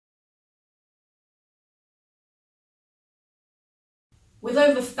With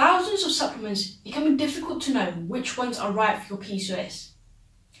over thousands of supplements, it can be difficult to know which ones are right for your PCOS.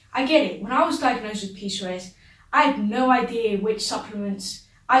 I get it, when I was diagnosed with PCOS, I had no idea which supplements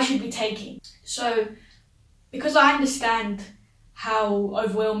I should be taking. So, because I understand how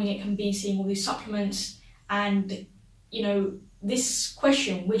overwhelming it can be seeing all these supplements and, this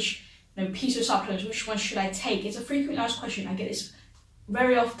question, which, PCOS supplements, which ones should I take? It's a frequently asked question. I get this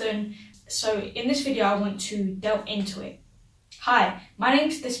very often. So in this video, I want to delve into it. Hi, my name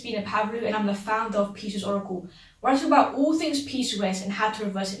is Despina Pavlou and I'm the founder of PCOS Oracle, where I talk about all things PCOS and how to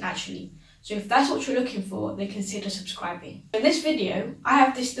reverse it naturally. So if that's what you're looking for, then consider subscribing. In this video, I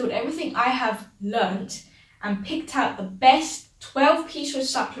have distilled everything I have learnt and picked out the best 12 PCOS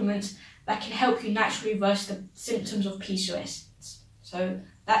supplements that can help you naturally reverse the symptoms of PCOS. So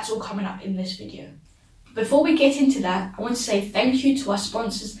that's all coming up in this video. Before we get into that, I want to say thank you to our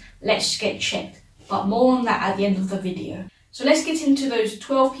sponsors, Let's Get Checked, but more on that at the end of the video. So let's get into those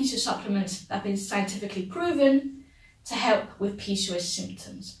 12 PCOS supplements that have been scientifically proven to help with PCOS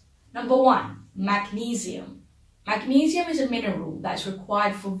symptoms. Number 1, magnesium. Magnesium is a mineral that is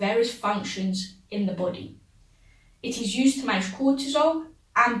required for various functions in the body. It is used to manage cortisol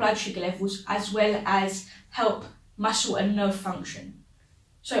and blood sugar levels, as well as help muscle and nerve function.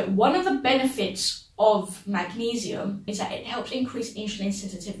 So one of the benefits of magnesium is that it helps increase insulin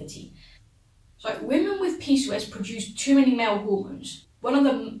sensitivity. So women with PCOS produce too many male hormones. One of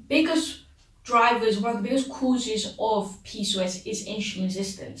the biggest drivers, one of the biggest causes of PCOS is insulin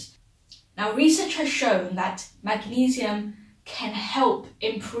resistance. Now, research has shown that magnesium can help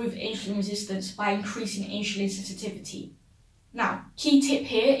improve insulin resistance by increasing insulin sensitivity. Now, key tip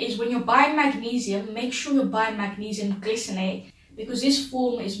here is when you're buying magnesium, make sure you're buying magnesium glycinate because this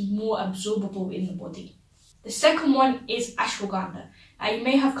form is more absorbable in the body. The second one is ashwagandha. Now, you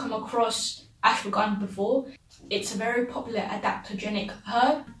may have come across ashwagandha before. It's a very popular adaptogenic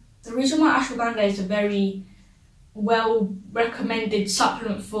herb. The reason why ashwagandha is a very well recommended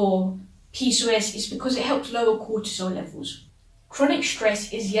supplement for PCOS is because it helps lower cortisol levels. Chronic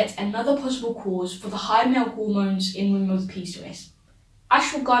stress is yet another possible cause for the high male hormones in women with PCOS.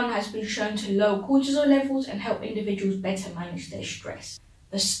 Ashwagandha has been shown to lower cortisol levels and help individuals better manage their stress.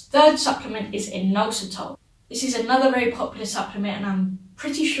 The third supplement is inositol. This is another very popular supplement and I'm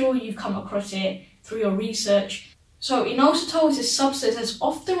pretty sure you've come across it through your research. So inositol is a substance that's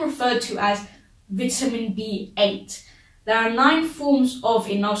often referred to as vitamin B8. There are 9 forms of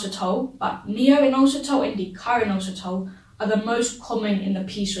inositol, but neo-inositol and decaro-inositol are the most common in the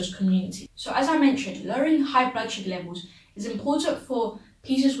PCOS community. So as I mentioned, lowering high blood sugar levels is important for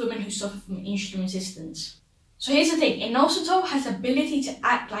PCOS women who suffer from insulin resistance. So here's the thing, inositol has the ability to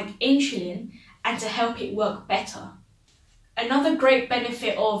act like insulin and to help it work better. Another great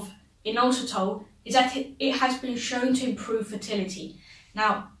benefit of inositol is that it has been shown to improve fertility.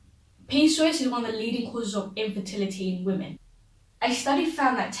 Now, PCOS is one of the leading causes of infertility in women. A study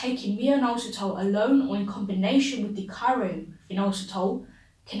found that taking neo-inositol alone or in combination with decaro-inositol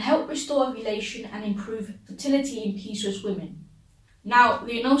can help restore ovulation and improve fertility in PCOS women. Now,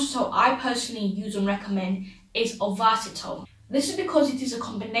 the inositol I personally use and recommend is Ovasitol. This is because it is a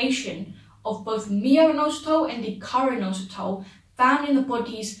combination of both neo-inositol and decaro-inositol found in the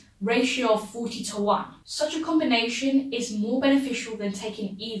body's ratio of 40:1. Such a combination is more beneficial than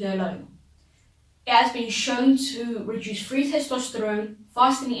taking either alone. It has been shown to reduce free testosterone,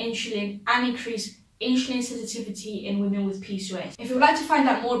 fasten the insulin, and increase insulin sensitivity in women with PCOS. If you would like to find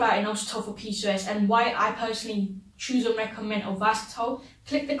out more about inositol for PCOS and why I personally choose and recommend Ovasitol,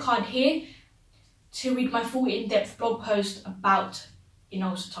 click the card here to read my full in-depth blog post about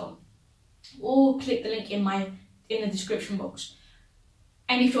inositol, or click the link in the description box.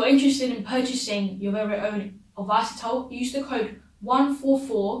 And if you're interested in purchasing your very own Ovasitol, use the code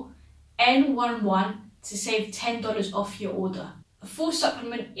 144N11 to save $10 off your order. The fourth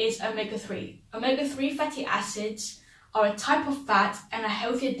supplement is omega-3. Omega-3 fatty acids are a type of fat and a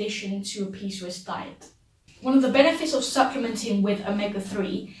healthy addition to a PCOS diet. One of the benefits of supplementing with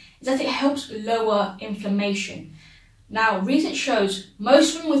omega-3 is that it helps lower inflammation. Now, research shows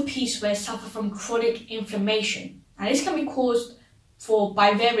most women with PCOS suffer from chronic inflammation. Now, this can be caused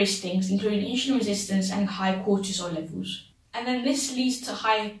by various things, including insulin resistance and high cortisol levels. And then this leads to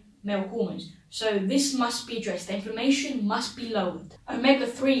high male hormones. So this must be addressed. The inflammation must be lowered.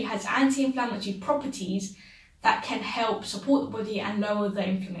 Omega-3 has anti-inflammatory properties that can help support the body and lower the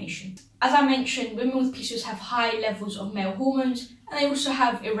inflammation. As I mentioned, women with PCOS have high levels of male hormones and they also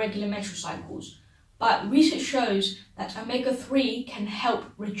have irregular menstrual cycles. But research shows that omega-3 can help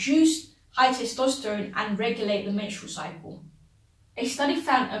reduce high testosterone and regulate the menstrual cycle. A study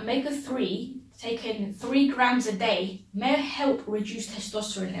found omega-3 taken 3 grams a day may help reduce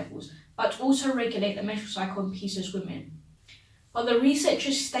testosterone levels, but also regulate the menstrual cycle in PCOS women. But the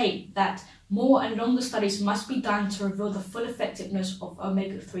researchers state that more and longer studies must be done to reveal the full effectiveness of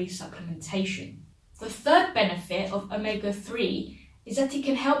omega-3 supplementation. The third benefit of omega-3 is that it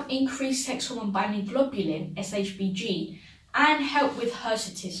can help increase sex hormone binding globulin, SHBG, and help with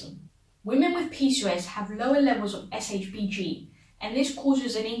hirsutism. Women with PCOS have lower levels of SHBG, and this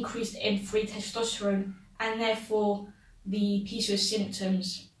causes an increase in free testosterone and therefore the PCOS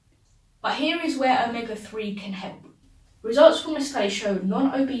symptoms. But here is where omega-3 can help. Results from a study show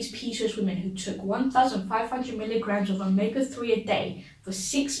non-obese PCOS women who took 1,500 milligrams of omega-3 a day for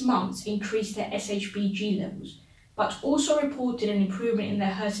 6 months increased their SHBG levels, but also reported an improvement in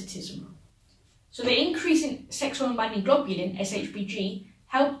their hirsutism. So the increase in sex hormone binding globulin, SHBG,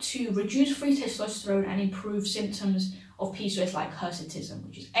 helped to reduce free testosterone and improve symptoms of PCOS like hirsutism,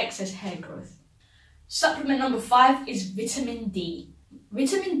 which is excess hair growth. Supplement number 5 is vitamin D.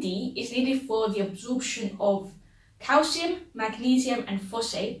 Vitamin D is needed for the absorption of calcium, magnesium and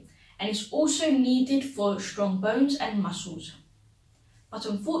phosphate, and is also needed for strong bones and muscles. But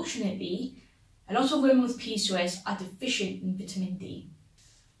unfortunately, a lot of women with PCOS are deficient in vitamin D.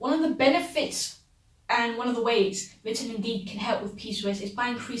 One of the benefits and one of the ways vitamin D can help with PCOS is by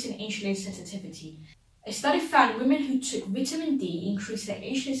increasing insulin sensitivity. A study found women who took vitamin D increased their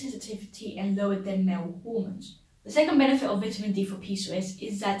insulin sensitivity and lowered their male hormones. The second benefit of vitamin D for PCOS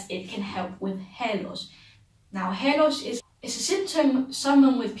is that it can help with hair loss. Now, hair loss is a symptom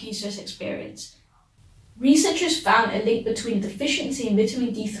someone with PCOS experience. Researchers found a link between deficiency in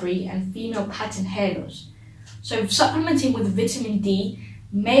vitamin D3 and female pattern hair loss. So supplementing with vitamin D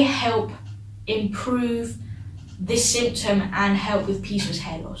may help improve this symptom and help with PCOS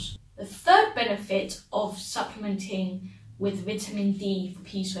hair loss. The third benefit of supplementing with vitamin D for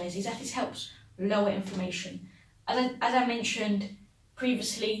PCOS is that it helps lower inflammation. As I mentioned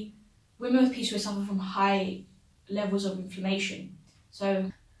previously, women with PCOS suffer from high levels of inflammation.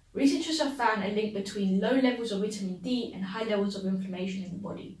 So researchers have found a link between low levels of vitamin D and high levels of inflammation in the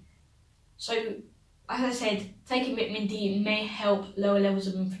body. So, as I said, taking vitamin D may help lower levels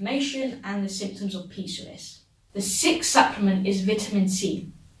of inflammation and the symptoms of PCOS. The sixth supplement is vitamin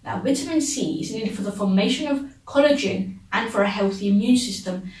C. Now, vitamin C is needed for the formation of collagen and for a healthy immune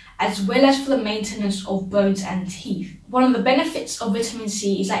system, as well as for the maintenance of bones and teeth. One of the benefits of vitamin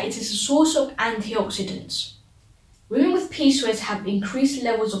C is that it is a source of antioxidants. Women with PCOS have increased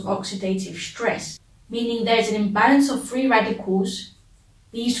levels of oxidative stress, meaning there is an imbalance of free radicals.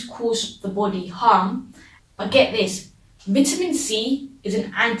 These cause the body harm. But get this, vitamin C is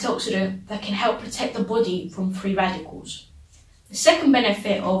an antioxidant that can help protect the body from free radicals. The second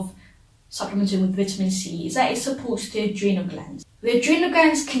benefit of supplementing with vitamin C is that it supports the adrenal glands. The adrenal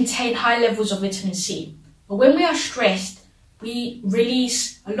glands contain high levels of vitamin C, but when we are stressed, we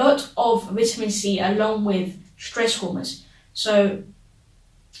release a lot of vitamin C along with stress hormones. So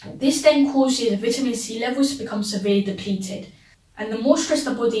this then causes vitamin C levels to become severely depleted. And the more stress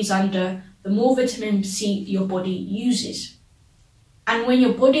the body is under, the more vitamin C your body uses. And when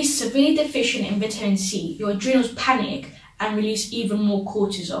your body is severely deficient in vitamin C, your adrenals panic and release even more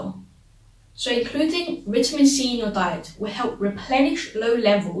cortisol. So including vitamin C in your diet will help replenish low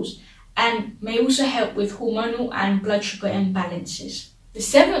levels and may also help with hormonal and blood sugar imbalances. The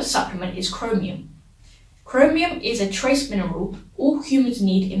seventh supplement is chromium. Chromium is a trace mineral all humans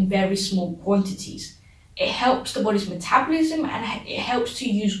need in very small quantities. It helps the body's metabolism and it helps to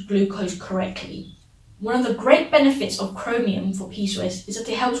use glucose correctly. One of the great benefits of chromium for PCOS is that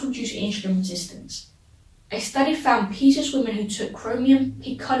it helps reduce insulin resistance. A study found PCOS women who took chromium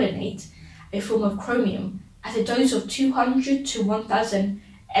picolinate, a form of chromium, at a dose of 200 to 1000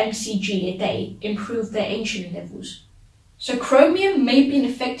 mcg a day improved their insulin levels. So chromium may be an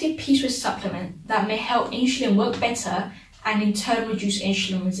effective PCOS supplement that may help insulin work better and in turn reduce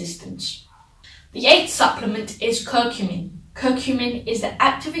insulin resistance. The eighth supplement is curcumin. Curcumin is the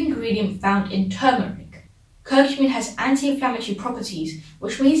active ingredient found in turmeric. Curcumin has anti-inflammatory properties,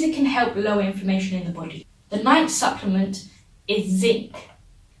 which means it can help lower inflammation in the body. The ninth supplement is zinc.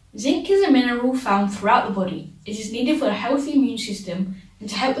 Zinc is a mineral found throughout the body. It is needed for a healthy immune system and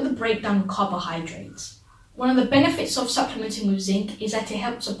to help with the breakdown of carbohydrates. One of the benefits of supplementing with zinc is that it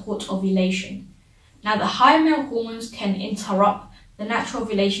helps support ovulation. Now, the high male hormones can interrupt the natural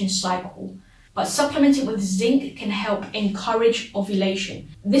ovulation cycle, but supplementing with zinc can help encourage ovulation.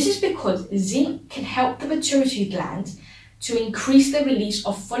 This is because zinc can help the pituitary gland to increase the release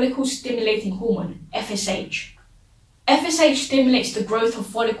of follicle-stimulating hormone, FSH. FSH stimulates the growth of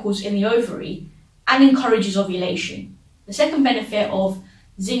follicles in the ovary and encourages ovulation. The second benefit of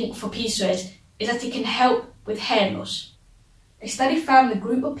zinc for PCOS is that it can help with hair loss. A study found the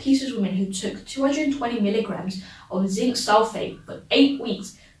group of PCOS women who took 220 milligrams of zinc sulfate for 8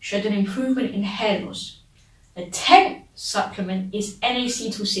 weeks showed an improvement in hair loss. The 10th supplement is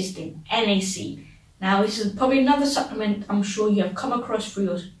N-acetylcysteine, NAC. Now, this is probably another supplement I'm sure you have come across through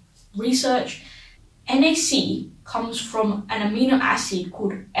your research. NAC comes from an amino acid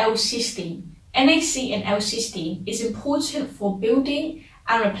called L-cysteine. NAC and L-cysteine is important for building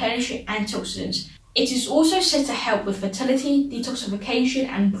and replenishing antioxidants. It is also said to help with fertility, detoxification,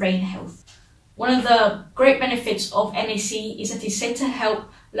 and brain health. One of the great benefits of NAC is that it's said to help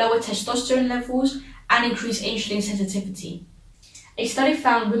lower testosterone levels and increase insulin sensitivity. A study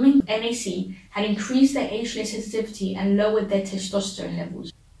found women with NAC had increased their insulin sensitivity and lowered their testosterone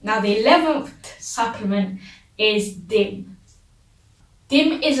levels. Now, the 11th supplement is DIM.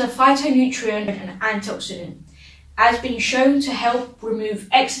 DIM is a phytonutrient and antioxidant, has been shown to help remove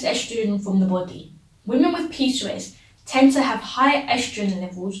excess estrogen from the body. Women with PCOS tend to have higher estrogen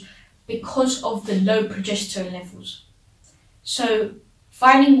levels because of the low progesterone levels. So,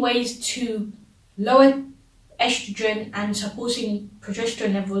 finding ways to lower estrogen and supporting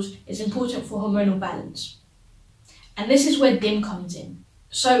progesterone levels is important for hormonal balance. And this is where DIM comes in.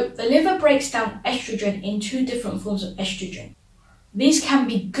 So the liver breaks down estrogen in 2 different forms of estrogen. These can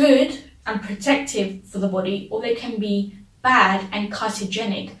be good and protective for the body, or they can be bad and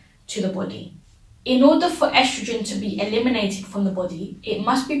carcinogenic to the body. In order for estrogen to be eliminated from the body, it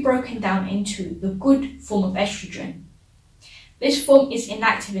must be broken down into the good form of estrogen. This form is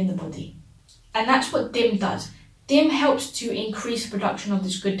inactive in the body. And that's what DIM does. DIM helps to increase production of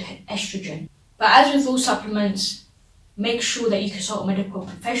this good estrogen. But as with all supplements, make sure that you consult a medical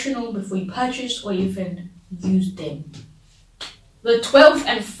professional before you purchase or even use DIM. The 12th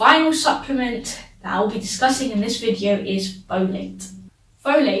and final supplement that I'll be discussing in this video is folate.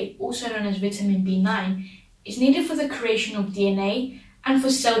 Folate, also known as vitamin B9, is needed for the creation of DNA and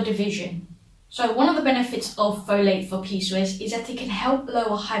for cell division. So one of the benefits of folate for PCOS is that it can help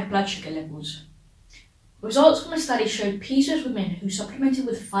lower high blood sugar levels. Results from a study showed PCOS women who supplemented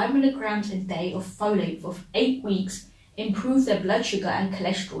with 5 milligrams a day of folate for 8 weeks improved their blood sugar and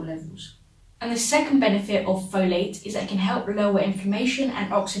cholesterol levels. And the second benefit of folate is that it can help lower inflammation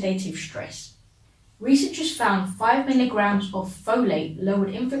and oxidative stress. Researchers found 5 milligrams of folate lowered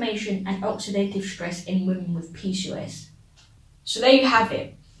inflammation and oxidative stress in women with PCOS. So there you have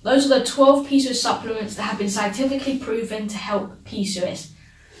it. Those are the 12 PCOS supplements that have been scientifically proven to help PCOS.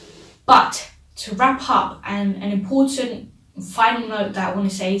 But to wrap up, and an important final note that I want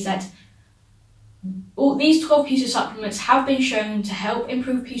to say is that all these 12 PCOS supplements have been shown to help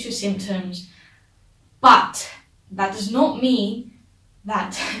improve PCOS symptoms, but that does not mean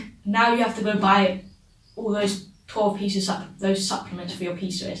that now you have to go buy all those 12 those supplements for your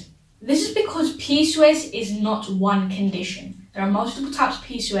PCOS. This is because PCOS is not one condition. There are multiple types of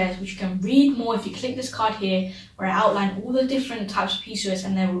PCOS, which you can read more if you click this card here, where I outline all the different types of PCOS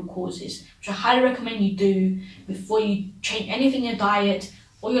and their root causes, which I highly recommend you do before you change anything in your diet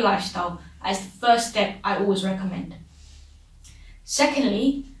or your lifestyle. As the first step, I always recommend.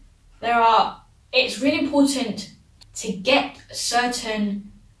 Secondly, it's really important to get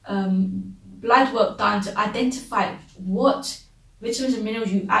certain blood work done to identify what vitamins and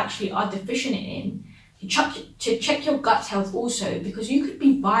minerals you actually are deficient in, to check your gut health also, because you could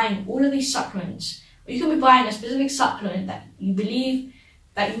be buying all of these supplements, or you could be buying a specific supplement that you believe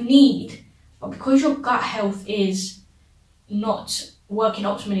that you need, but because your gut health is not working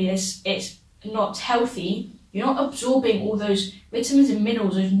optimally, it's not healthy, you're not absorbing all those vitamins and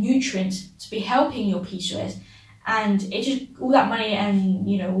minerals, those nutrients to be helping your PCOS, and it just, all that money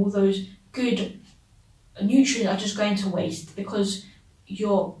and all those good nutrients are just going to waste because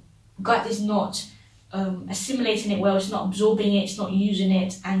your gut is not assimilating it well, it's not absorbing it, it's not using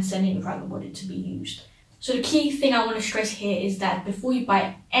it and sending it throughout the body to be used. So the key thing I want to stress here is that before you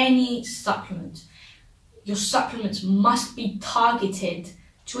buy any supplement, your supplements must be targeted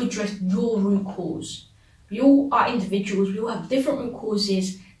to address your root cause. We all are individuals, we all have different root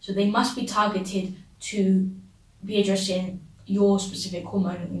causes, so they must be targeted to be addressing your specific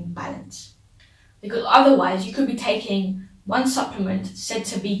hormonal imbalance. Because otherwise you could be taking one supplement said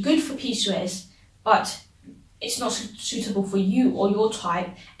to be good for PCOS, but it's not suitable for you or your type,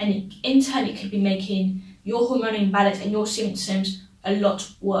 and in turn it could be making your hormonal imbalance and your symptoms a lot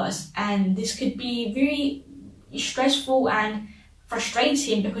worse. And this could be very stressful and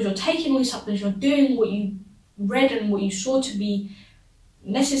frustrating because you're taking all these supplements, you're doing what you read and what you saw to be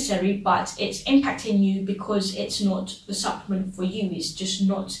necessary, but it's impacting you because it's not the supplement for you, it's just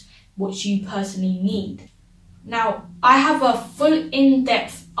not what you personally need. Now, I have a full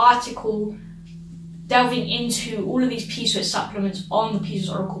in-depth article delving into all of these PCOS supplements on the PCOS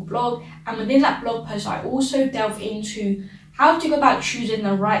Oracle blog, and within that blog post I also delve into how to go about choosing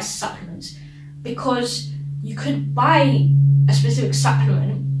the right supplements, because you could buy a specific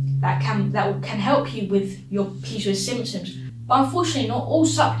supplement that can help you with your PCOS symptoms, but unfortunately not all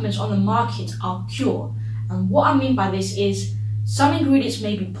supplements on the market are pure. And what I mean by this is some ingredients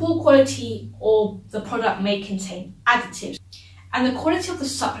may be poor quality or the product may contain additives. And the quality of the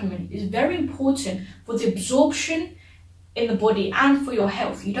supplement is very important for the absorption in the body and for your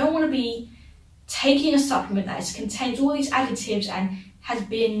health. You don't want to be taking a supplement that contains all these additives and has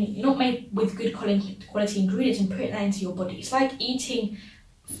been not made with good quality ingredients and putting that into your body. It's like eating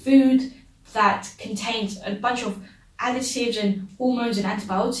food that contains a bunch of additives and hormones and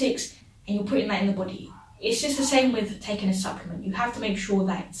antibiotics, and you're putting that in the body. It's just the same with taking a supplement. You have to make sure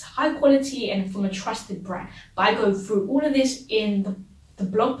that it's high quality and from a trusted brand. But I go through all of this in the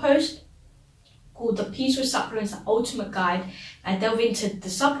blog post called The PCOS Supplements, The Ultimate Guide. I delve into the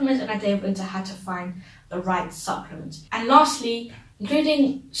supplements and I delve into how to find the right supplements. And lastly,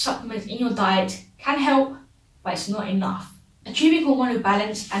 including supplements in your diet can help, but it's not enough. Achieving hormonal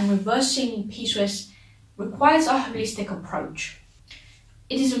balance and reversing PCOS requires a holistic approach.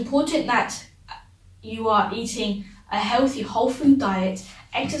 It is important that you are eating a healthy whole food diet,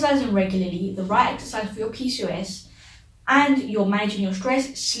 exercising regularly, the right exercise for your PCOS, and you're managing your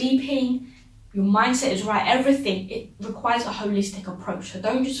stress, sleeping, your mindset is right, everything. It requires a holistic approach. So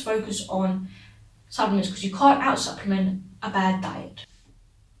don't just focus on supplements, because you can't out-supplement a bad diet.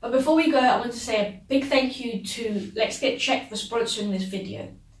 But before we go, I want to say a big thank you to Let's Get Checked for sponsoring this video.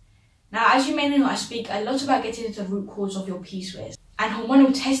 Now, as you may know, I speak a lot about getting into the root cause of your PCOS. And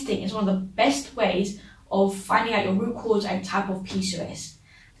hormonal testing is one of the best ways of finding out your root cause and type of PCOS.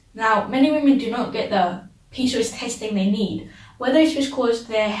 Now, many women do not get the PCOS testing they need, whether it's because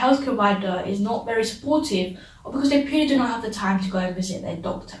their health provider is not very supportive or because they purely do not have the time to go and visit their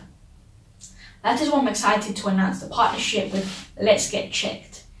doctor. That is why I'm excited to announce the partnership with Let's Get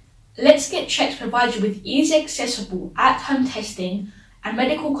Checked. Let's Get Checked provides you with easy, accessible, at-home testing and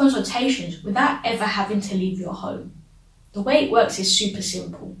medical consultations without ever having to leave your home. The way it works is super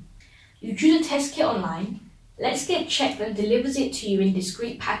simple. You choose a test kit online, Let's Get Checked then delivers it to you in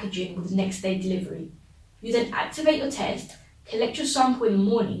discreet packaging with next day delivery. You then activate your test, collect your sample in the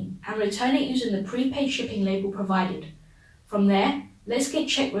morning and return it using the prepaid shipping label provided. From there, Let's Get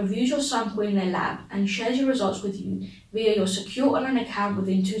Checked reviews your sample in their lab and shares your results with you via your secure online account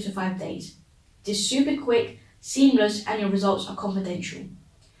within 2 to 5 days. It is super quick, seamless, and your results are confidential.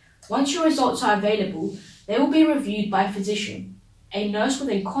 Once your results are available, they will be reviewed by a physician. A nurse will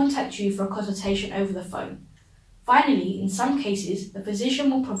then contact you for a consultation over the phone. Finally, in some cases, the physician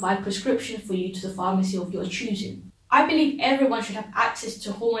will provide prescriptions for you to the pharmacy of your choosing. I believe everyone should have access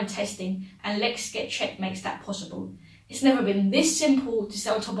to hormone testing, and Let's Get Checked makes that possible. It's never been this simple to stay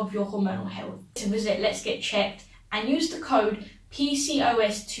on top of your hormonal health. To visit Let's Get Checked and use the code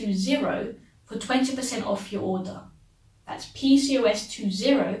PCOS20 for 20% off your order. That's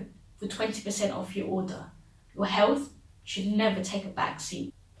PCOS20 for 20% off your order. Your health should never take a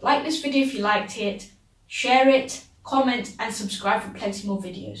backseat. Like this video if you liked it, share it, comment and subscribe for plenty more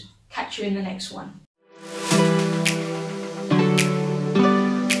videos. Catch you in the next one.